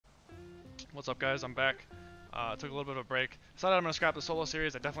What's up, guys? I'm back. Took a little bit of a break. Decided I'm going to scrap the solo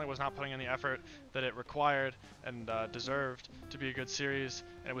series. I definitely was not putting in the effort that it required and deserved to be a good series,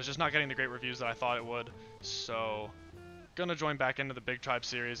 and it was just not getting the great reviews that I thought it would. So, gonna join back into the Big Tribe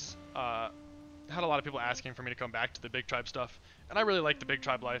series. Had a lot of people asking for me to come back to the Big Tribe stuff, and I really like the Big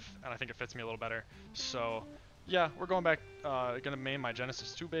Tribe life, and I think it fits me a little better. So, yeah, we're going back. Gonna main my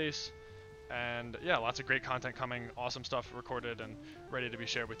Genesis 2 base. And yeah, lots of great content coming, awesome stuff recorded and ready to be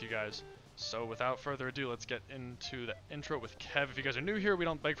shared with you guys. So without further ado, let's get into the intro with Kev. If you guys are new here, we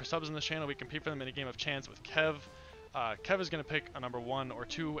don't beg for subs in this channel. We compete for the minigame of chance with Kev. Kev is going to pick a number 1 or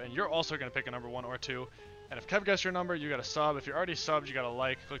 2, and you're also going to pick a number 1 or 2. And if Kev gets your number, you got to sub. If you're already subbed, you got to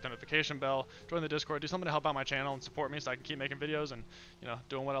like, click the notification bell, join the Discord, do something to help out my channel and support me so I can keep making videos and, you know,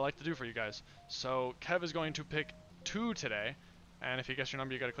 doing what I like to do for you guys. So Kev is going to pick 2 today, and if he gets your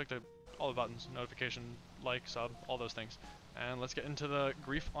number, you got to click all the buttons, notification, like, sub, all those things. And let's get into the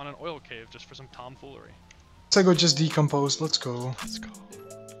grief on an oil cave just for some tomfoolery. Let's go just decompose, let's go. Let's go.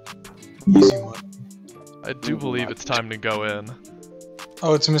 Easy one. I do believe it's time to go in.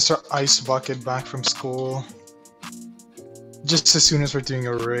 Oh, it's Mr. Ice Bucket back from school. Just as soon as we're doing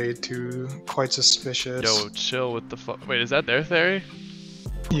a raid too, quite suspicious. Yo, chill with the fuck. Wait, is that their theory?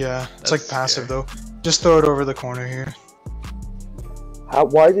 Yeah, it's That's like passive scary. though. Just throw it over the corner here.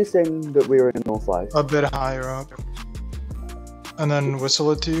 Why is he saying that we were in North Life? A bit higher up. And then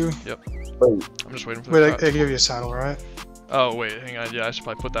whistle it to you. Yep. Wait, I'm just waiting for Wait, the I crowd. gave you a saddle, right? Oh, wait, hang on. Yeah, I should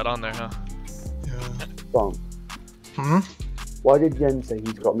probably put that on there, huh? Yeah. Tom, Hmm? why did Jen say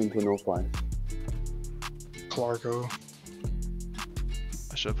he's got me into a North Life? Clarko.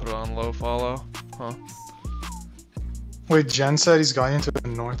 I should put it on low follow. Huh? Wait, Jen said he's got into the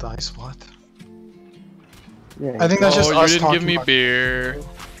North Ice, what? Yeah, I think that's just Oh, you us didn't give talking me about- beer.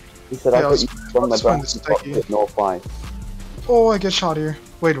 he said Yeah, I got let's- you from my let's find back this got sticky. to North Life. Oh, I get shot here.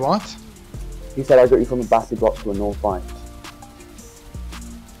 Wait, what? He said I got you from a Batty block to a North Life.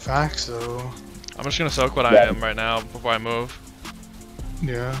 Facts though. I'm just gonna soak what I Yeah. am right now before I move.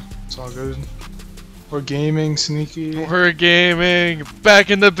 Yeah, it's all good. We're gaming, sneaky. We're gaming! Back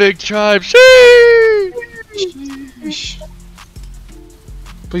in the Big Tribe! Sheesh! Sheesh.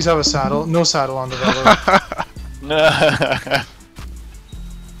 Please have a saddle. No saddle on the Velo.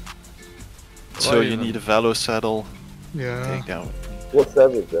 So you need a Velo saddle. Yeah. Take that one. What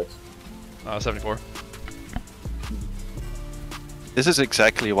server is this? 74. This is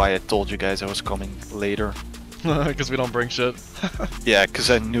exactly why I told you guys I was coming later. Because we don't bring shit. Yeah,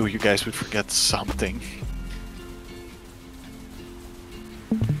 because I knew you guys would forget something.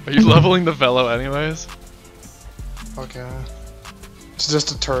 Are you leveling the Velo anyways? Okay. It's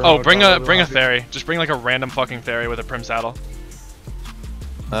just a turret. Oh, bring a ferry. Just bring like a random fucking ferry with a prim saddle.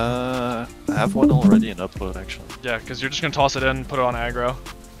 I have one already in upload actually. Yeah, because you're just gonna toss it in, put it on aggro.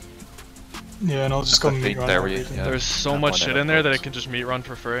 Yeah, and I'll just go I meat think run there everything. yeah. There's so have much one shit in in there that uploads. it can just meat run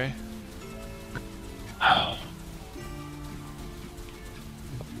for free.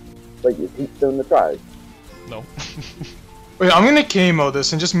 Wait, is he still in the tribe? No. Wait, I'm gonna KMO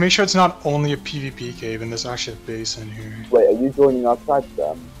this and just make sure it's not only a PvP cave and there's actually a base in here. Wait, are you joining our tribe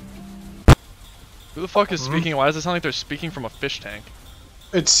then? Who the fuck is Hmm? speaking? Why does it sound like they're speaking from a fish tank?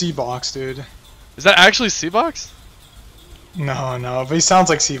 It's C-Box, dude. Is that actually Seabox? No, but he sounds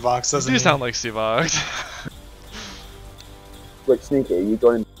like C-Box, doesn't You he? sound like Seabox. Wait, Sneaky, are you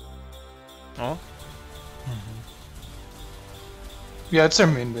joining? Oh? Yeah, it's their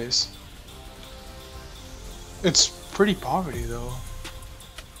main base. It's pretty poverty though.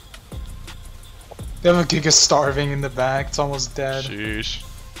 They have a Giga starving in the back, it's almost dead. Sheesh.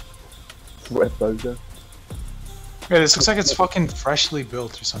 Red Bozo? Yeah, this looks like it's fucking freshly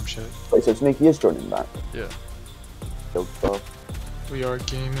built or some shit. Wait, so Sneaky is joining back? Yeah. Killed stuff. We are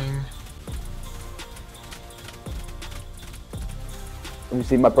gaming. Have you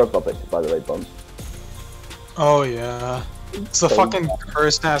seen my profile picture, by the way, Bump? Oh yeah. It's the fucking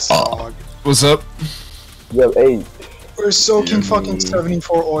cursed ass dog. What's up? Yo, hey, We're soaking Yeah, fucking me.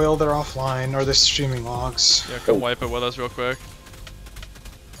 74 oil, they're offline, or they're streaming logs. Yeah, come wipe it with us real quick.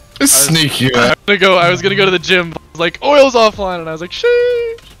 It's sneaky. I was gonna go to the gym. I was like, oil's offline, and I was like,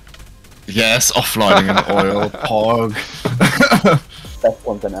 sheesh. Yes, offlining an oil pog. best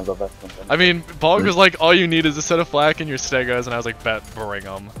content ever, best content. I mean, Bog was like, all you need is a set of flak and your stegos, and I was like, bet, bring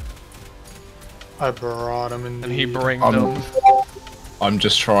them. I brought him in. And he bring Um, them. I'm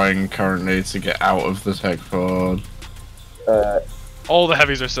just trying currently to get out of the tech pod. All the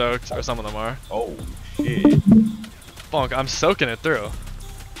heavies are soaked, or some of them are. Oh shit. Bonk, I'm soaking it through.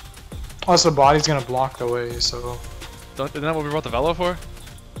 Also, the body's gonna block the way, so. Isn't that what we brought the Velo for?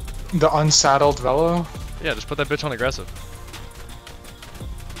 The unsaddled Velo? Yeah, just put that bitch on aggressive.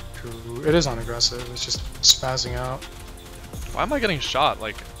 True. It is unaggressive. It's just spazzing out. Why am I getting shot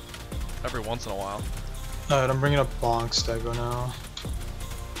like every once in a while? Alright, I'm bringing up Bonk Stego now.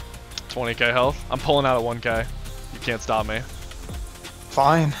 20k health. I'm pulling out at 1k. You can't stop me.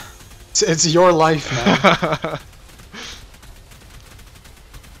 Fine. It's your life, man.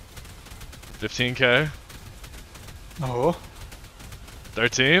 15k. Oh.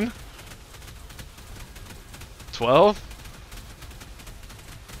 13. 12.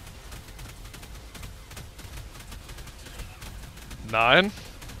 9.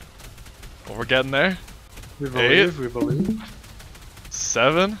 Well, we're getting there. We believe, 8. we believe.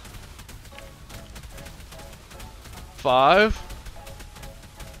 7. 5.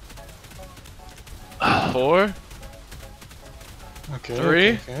 4. Okay. 3.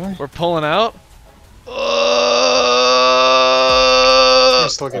 Okay. We're pulling out. We're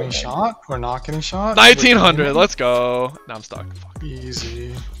still getting shot? We're not getting shot? 1900. Let's go. Now I'm stuck. Fuck.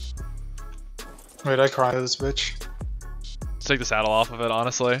 Easy. Wait, I cried to this bitch. Let's take the saddle off of it,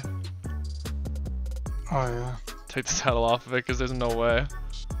 honestly. Oh yeah. Take the saddle off of it because there's no way.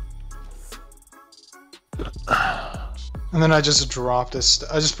 And then I just dropped this.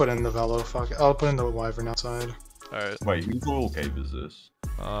 I just put in the Velo. Fuck it. I'll put in the Wyvern outside. Alright. Wait, whose oil cave is this?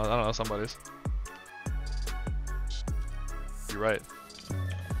 I don't know, somebody's. You're right.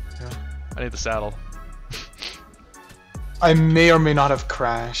 Yeah. I need the saddle. I may or may not have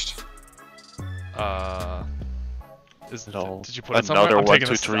crashed. No. Did you put it somewhere? Another I'm one, taking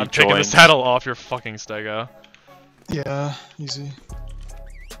two, this, three I'm taking the joined. saddle off your fucking stego. Yeah, easy.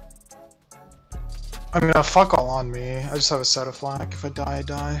 I mean, fuck all on me. I just have a set of flak. If I die, I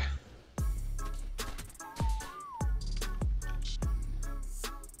die.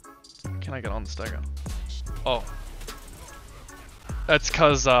 Can I get on the stego? Oh. That's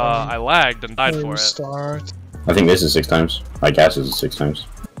cause I lagged and died for it. Start. I think this is 6 times. My guess is 6 times.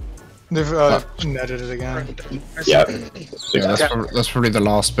 They've netted it again. Yeah. Yeah, that's probably the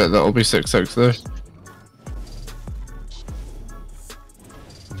last bit that'll be 6-6 though.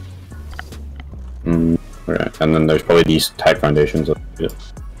 Right. And then there's probably these tag foundations. Yeah.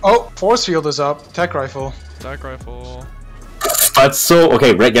 Oh, force field is up. Tech rifle. Stack rifle. That's so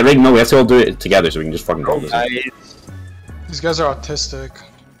okay. Right, get ready. No, we have to all do it together so we can just fucking roll this. These guys are autistic.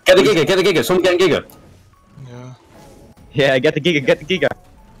 Get the Giga, get the Giga. Someone get Giga. Yeah. Yeah, get the Giga, get the Giga.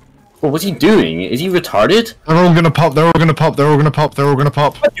 Well, what's he doing? Is he retarded? They're all gonna pop, they're all gonna pop, they're all gonna pop, they're all gonna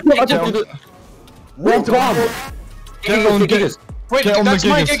pop. What bomb? Get on Gigas. Wait, Get on the that's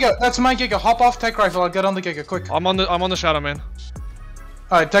my Gigas. Giga. That's my Giga. Hop off tech rifle. I'll get on the Giga. Quick. I'm on the shadow man.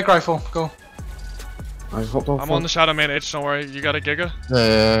 Alright, tech rifle. Go. I'm on the shadow man H, don't worry. You got a giga?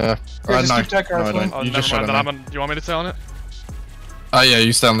 Yeah. just No, keep tech no, I rifling. don't. Oh, You never just shadow mind. Then main. you want me to stay on it? Oh yeah,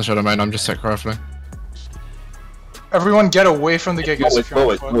 you stay on the shadow main, I'm just tech rifling. Everyone get away from the Gigas if you're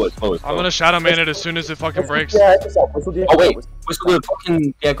on foot. I'm gonna shadow man it as soon as it fucking breaks. Oh wait, whistle the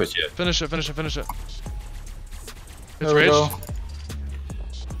fucking Echoes yet. Finish it, finish it, finish it. It's There we raged. go.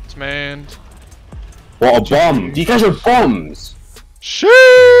 It's manned. What a bomb! These guys are bombs! Sheesh!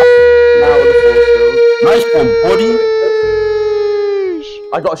 Nice one, buddy!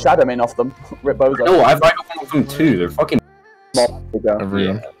 I got a shadow main off them. Rip Bozo. No, I've got one of them too. They're fucking. Giga.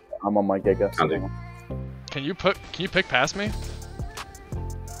 Everyone. I'm on my Giga. Can't do. Can you pick past me?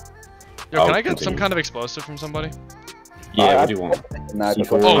 Yo, I'll can I get some continue. kind of explosive from somebody? Yeah, we do want. Nah,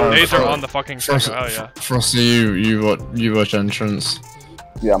 C4. Oh, Uh, nades are Fro- on the fucking Frost, stego. Oh yeah. Frosty, you watch entrance.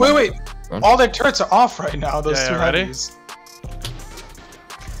 yeah, Wait. All their turrets are off right now. Those Yeah, two ready? heavies.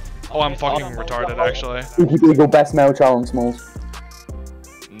 Oh, I'm fucking retarded actually. Eagle best male challenge smalls.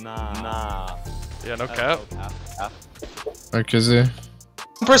 Nah. Yeah, no cap. Oh, Kizzy.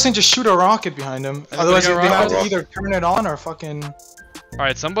 One person just shoot a rocket behind him. Anybody Otherwise, they got have to rockets? either turn it on or fucking.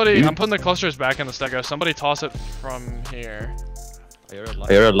 Alright, somebody. I'm putting the clusters back in the stego. Somebody toss it from here. You're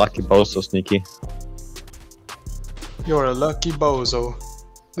a lucky bozo, Sneaky. You're a lucky bozo.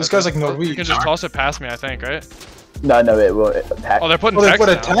 This guy's like You Norwegian. can just toss it past me, I think, right? No, it will. Oh, they're putting Oh, they tech put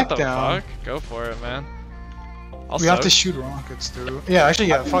a down. tech What the down. fuck? Go for it, man. I'll We have soak. to shoot rockets through. Yeah, actually,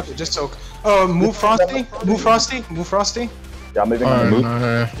 yeah. Fuck it, just soak. Oh, move Frosty. Move Frosty. Move Frosty. Yeah, I'm moving Oh on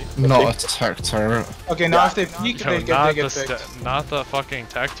the move. no, not a tech turret. Okay, now if they peek, Yo, they not, get the picked. not the fucking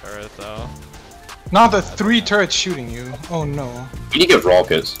tech turret though. Not the 3 turrets shooting you. Oh no. We need to get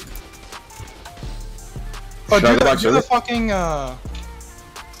rockets. Oh, Should I go back do to the it? fucking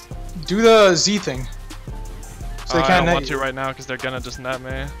do the Z thing. So they I can't don't net want you. to right now because they're gonna just net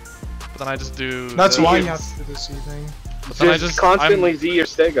me. But then I just do. That's this. why you have to do the Z thing. But then I just constantly Z your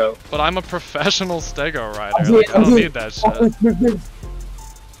stego. But I'm a professional stego rider. Like, I don't need that shit.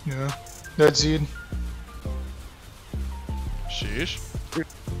 Yeah. That's Z'd. Sheesh.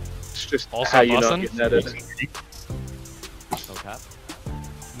 just Also how you not bussin'? get netted. No cap.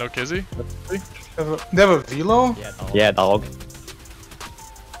 No kizzy? They have a velo? Yeah, dog.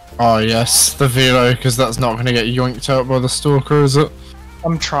 Oh yes, the velo, because that's not going to get yoinked out by the stalker, is it?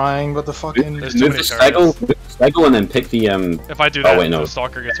 I'm trying, but the fucking... There's too Move many the turrets. staggle and then pick the If I do that, wait, no. the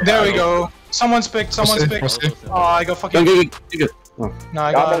stalker gets There we revived. go. Someone's picked, someone's picked. What's it? Oh, I got fucking... Giga. No,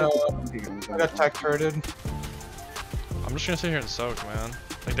 I got tech turreted. I'm just gonna sit here and soak, man.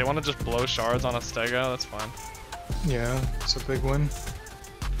 Like, they want to just blow shards on a stego, that's fine. Yeah, it's a big win.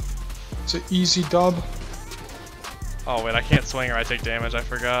 It's an easy dub. Oh wait, I can't swing or I take damage, I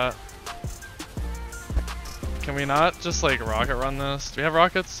forgot. Can we not just like rocket run this? Do we have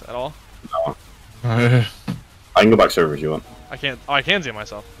rockets at all? I can go back server if you want. I can't. Oh, I can see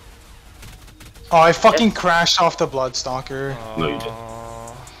myself. Oh, I fucking crashed off the Bloodstalker. No, you didn't.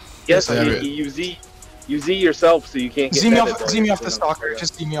 Yes, Yeah, you Z yourself so you can't get Z me netted off, while Z me you're off the sitting on stalker.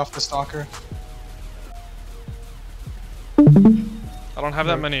 Just Z me off the stalker. I don't have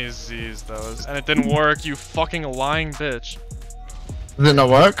that many Z's though, and it didn't work. You fucking lying bitch. Did it not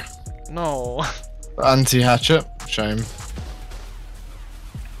work? No. Anti-hatchet? Shame.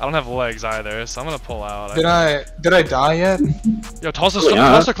 I don't have legs either, so I'm gonna pull out. Did I die yet? Yo, toss the Oh, yeah.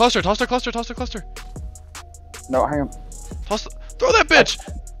 toss the cluster, toss the cluster, toss the cluster. No, hang on. Throw that bitch!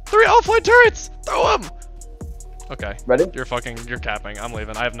 3 offline turrets! Throw them! Okay. Ready? You're capping. I'm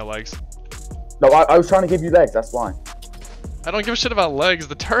leaving. I have no legs. No, I was trying to give you legs, that's why. I don't give a shit about legs.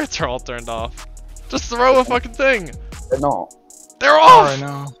 The turrets are all turned off. Just throw a fucking thing. They're not. They're Oh, off! I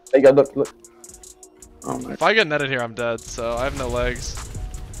know. There you go, look. Oh my. If I get netted here, I'm dead, so I have no legs.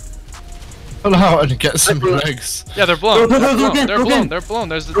 Pull out and get some legs. Yeah, they're blown. Go, They're go, go, blown. go, They're go, blown. go. They're blown.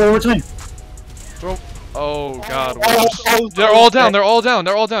 There's the... Go over time. Throw... Oh god. They're all down. They're all down.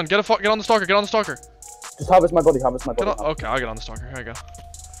 They're all down. Get on the stalker. Get on the stalker. Just harvest my body, harvest my Get body. on... Okay, I'll get on the stalker. Here I go.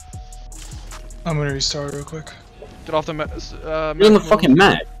 I'm gonna restart real quick. Get off the You're on the fucking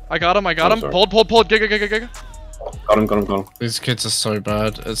map. I got him. I got Oh, him. sorry. Pulled. Giga. Got him. These kids are so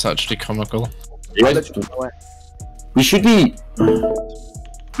bad, it's actually comical. You guys, we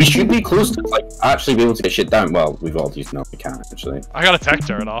should be close to like actually be able to get shit down. Well, we've all used no, we can't actually. I got a tech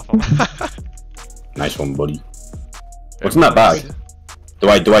turret off him. Nice one, buddy. What's in that bag? Do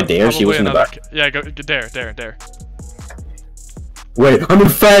I dare see what's in the bag? Yeah, go dare. Wait, I'm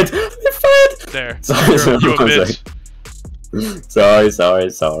fed. Dare. Sorry, You a one bitch.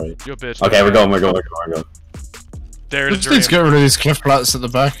 Sorry. You a bitch. Okay, we're going. Dare We to just need to dream. get rid of these cliff plats at the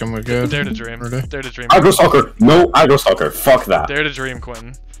back and we're good. Dare to dream. Really? Dare to dream. Aggro stalker. No aggro stalker. Fuck that. Dare to dream,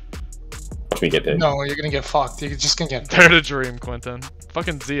 Quentin. Watch me get paid. No, you're gonna get fucked. You're just gonna get... Dare to dream, Quentin.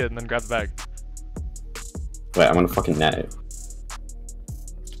 Fucking Z it and then grab the bag. Wait, I'm gonna fucking net it.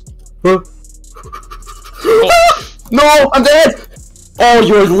 Oh. No, I'm dead. Oh,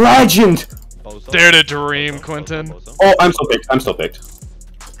 you're a legend. Dare to dream, Quentin. Oh, I'm still picked.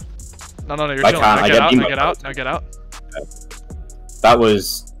 No, you're I chilling. can't, Now I get get out, beamed now by get out, now get out. That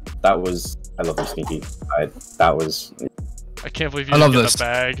was. I love you, Sneaky. That was. I can't believe you I didn't love get this. the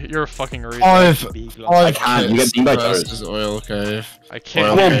bag. You're a fucking retard. I've can't, you get beamed by turrets. versus oil cave. I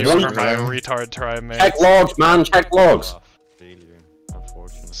can't Well, believe one you were my time. retard try, mate. Check logs, man. Check logs.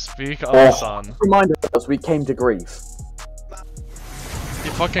 Speak of Oh. the sun. Remind us, we came to grief. He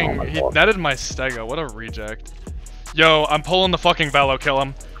Oh fucking, my he God. netted my stego. What a reject. Yo, I'm pulling the fucking bellow. Kill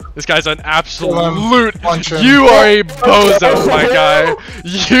him. This guy's an absolute. Punch him. You are a bozo, my guy.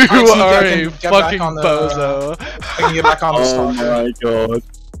 You are I a can get back fucking on the- bozo. I can get back on the Oh stalker. my god.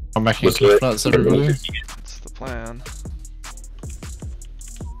 I'm making Let's cliff do plats, it. everybody. That's the plan.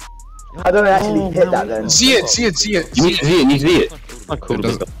 How do I actually hit that then? See it. You need to see it. It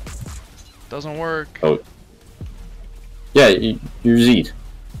doesn't- Doesn't work. Yeah, you're Z'd.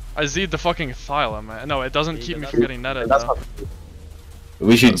 I Z'd the fucking phylum, man. No, it doesn't keep me from getting netted, That's though. not...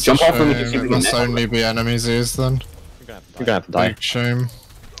 We should That's jump a off and we can see shame. if It we must can only be enemies ears then. You're gonna have to die. Big shame.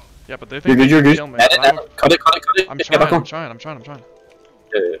 Yeah, but they think You're they good. can kill me. Edit but I'm- that. Cut it. I'm Get back on. trying.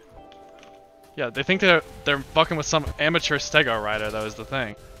 Yeah. Yeah, they think they're fucking with some amateur stego rider, though, is the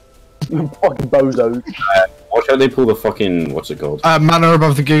thing. Fucking bozos. Watch how they pull the fucking. What's it called? Mana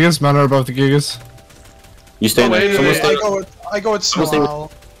above the gigas. You stay in there. wait, Someone wait, stay. I go with Someone stay with-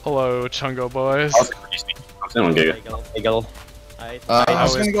 smile. Hello, Chungo boys. I'm staying on Giga. I was How gonna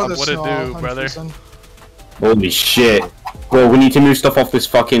is- go with what it smile. do, brother? 100%. Holy shit. Bro, we need to move stuff off this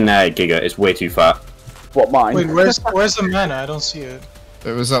fucking Giga. It's way too fat. What, mine? Wait, where's the mana? I don't see it.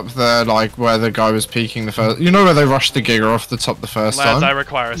 It was up there, like, where the guy was peeking the first... You know where they rushed the giga off the top the first Lads, I time?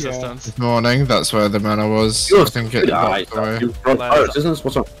 require assistance. This morning, that's where the mana was. You're I think it Alright, blocked away. you run fire resistance?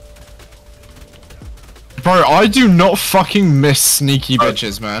 What's up? Bro, I do not fucking miss sneaky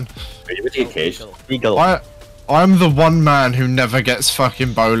bitches, man. Are you with the occasion? Eagle. I'm the one man who never gets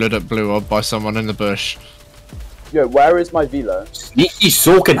fucking bowled at blue orb by someone in the bush. Yo, where is my velo? Sneaky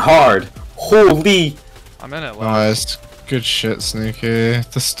soaking hard. Holy. I'm in it. Lad. Nice. Good shit, Sneaky.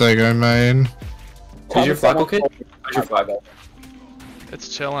 The Stego main. Is your flag okay? How's your flag? It's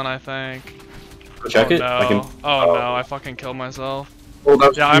chilling, I think. Check Oh it. no. Oh no, I fucking killed myself. Oh,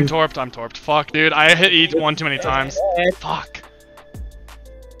 that's Yeah, I'm torped. Fuck, dude. I hit E one too many times. Fuck.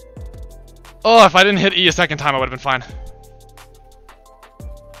 Oh, if I didn't hit E a second time, I would have been fine.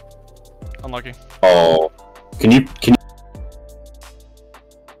 Unlucky. Oh. Can you?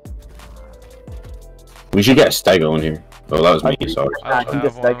 We should get a Stego in here. Oh, that was me, sorry. I don't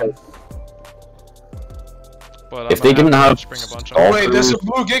have one. But If they didn't have bring a bunch Stalker- of Wait, there's a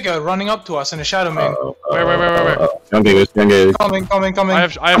blue Giga running up to us in a shadow main. Where? Young Gigas. Coming. I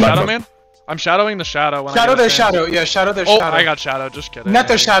have Shadow Man. I'm shadowing the shadow when Shadow I their get a chance. shadow. Yeah, shadow their Oh, shadow. I got shadow. Just kidding. Net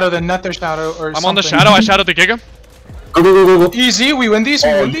their shadow, then net their shadow, or I'm on the something. shadow. I shadowed the Giga. Go. Easy, we win these,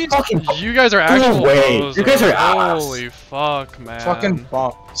 we win these. You guys are actual way. bros, You guys are though. ass. Holy fuck, man. Fucking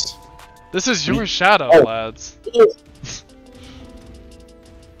bombs. This is your shadow, lads.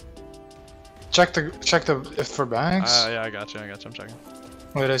 Check the if for bags. Yeah, I got you. I'm checking.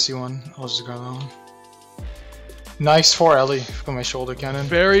 Wait, I see one. I'll just grab that one. Nice for Ellie. Got my shoulder cannon.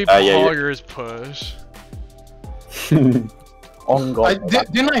 Very yeah, yeah. poggers push. On God.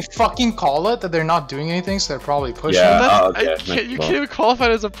 Didn't I fucking call it that they're not doing anything, so they're probably pushing? Yeah. You can't even qualify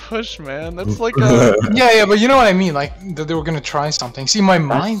it as a push, man. That's like a... Yeah, but you know what I mean. Like that they were gonna try something. See, my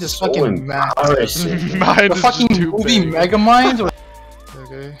mind is fucking mad. Mine The is fucking just too movie big. Mega Mind.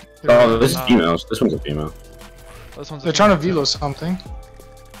 Okay. Oh, this is females. This one's a female. This one's a They're trying to female, velo something.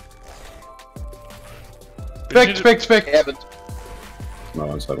 too. Picked. No,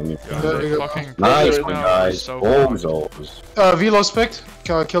 one second. There you go. Fucking Nice right one, now guys. is so Bombs, fucked. alls. Velo's picked.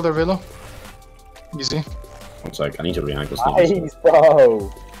 Kill their velo. Easy. One sec. I need to react this. Nice,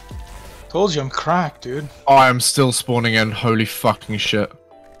 bro. Told you I'm cracked, dude. I am still spawning in. Holy fucking shit.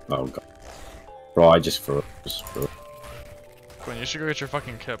 Oh god. Bro, I just froze. Quinn, you should go get your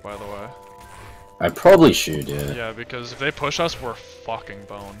fucking kit, by the way. I probably should, yeah. Yeah, because if they push us, we're fucking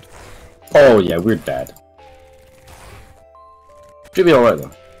boned. Oh yeah, we're dead. Should be alright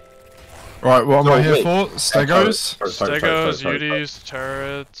though. Right, what am I here wait. for? Stegos? Stegos, UDs,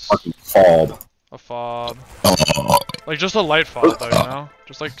 turrets, Fucking fob. a fob. Like, just a light fob, though, you know?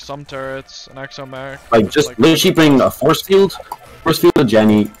 Just like some turrets, an exomech. Like, just literally bring a force field, a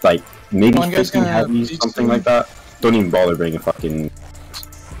Jenny, like, maybe One guy's 15 gonna heavies, beat something someone. like that. Don't even bother bringing fucking...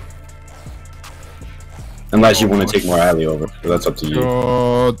 Unless you want to take more alley over, but that's up to you.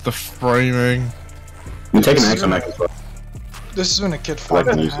 God, the framing. I'm taking an exomech as well. This has been a kid I like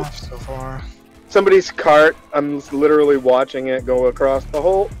 5.5 so far. Somebody's cart. I'm literally watching it go across the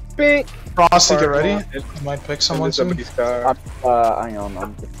whole big. Frosty, get ready. Into I might pick someone soon. somebody's car. Hang on,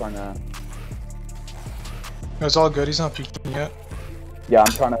 I'm just trying to. It's all good, he's not peeking yet. Yeah,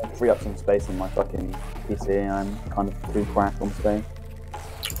 I'm trying to free up some space on my fucking PC. I'm kind of too cracked on space.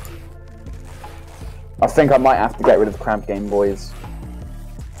 I think I might have to get rid of Cramp Game Boys.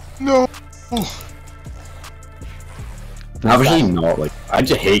 No! Obviously not, like, I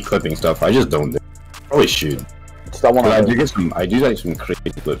just hate clipping stuff, I just don't do it. Probably should. Just I want But I do to. get some, I do like some crazy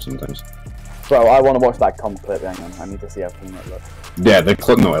clips sometimes. Bro, I want to watch that comp clip. Hang on, I need to see how clean it looks. Yeah, the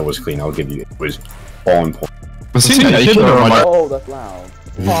clip, no, it was clean, I'll give you, it was on point. Was he naked or am I... Oh, that's loud.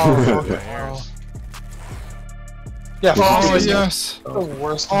 Oh, Ears. yeah, Oh, Frosty is yes. the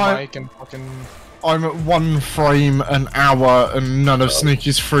worst Oh. mic and fucking... I'm at 1 frame an hour and none of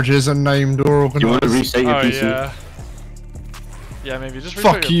Sneaky's fridges are named or You want to organised. reset your Oh, PC? yeah. Yeah, maybe just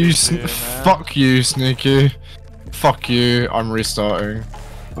restart Fuck your you, PC, man. fuck you, Sneaky. Fuck you, I'm restarting.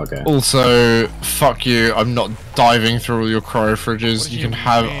 Okay. Also, fuck you, I'm not diving through all your cryo fridges. What do You can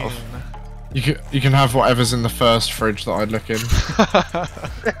have... mean? You can have whatever's in the first fridge that I'd look in.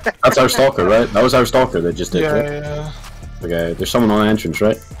 That's our stalker, right? That was our stalker that just did Yeah, it. yeah. Okay, there's someone on entrance,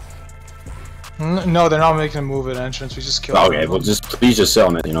 right? No, they're not making a move at entrance, we just killed Okay, them. well just please just sit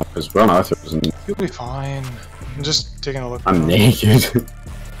on it, you know, because we're on Arthur's and You'll be fine. I'm just taking a look. I'm around. naked.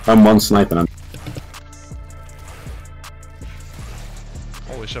 I'm one sniping. I'm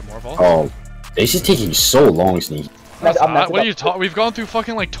Holy shit, more vaults? oh, this is taking so long, Sneak. That's I'm not, messing what are up. you talking? We've gone through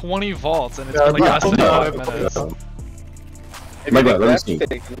fucking like 20 vaults and it's Yeah, been like less than yeah. 5 minutes. If My you God, think let me that's see.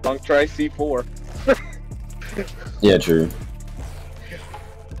 taking long, try C4. Yeah, true.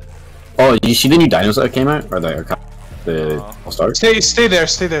 Oh, you see the new dinos that came out, or the Lost Ark? Stay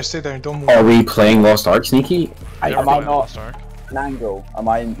there, don't move. Are we playing Lost Ark, Sneaky? Yeah, we're I might playing not. Lost Ark. an angle? Am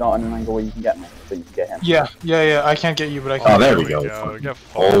I not in an angle where you can get me, so you can get him? Yeah. I can't get you, but I Oh, can. there There we go. Get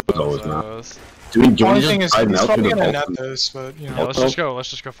All fucked, those, man. bozos. Do we Only just thing is, drive he's out to probably the gonna vault? net this, but you know. Yeah, let's just go. Let's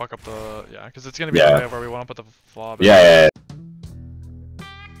just go fuck up the. Yeah, because it's gonna be Yeah. the way where we want to put the flaw. Yeah.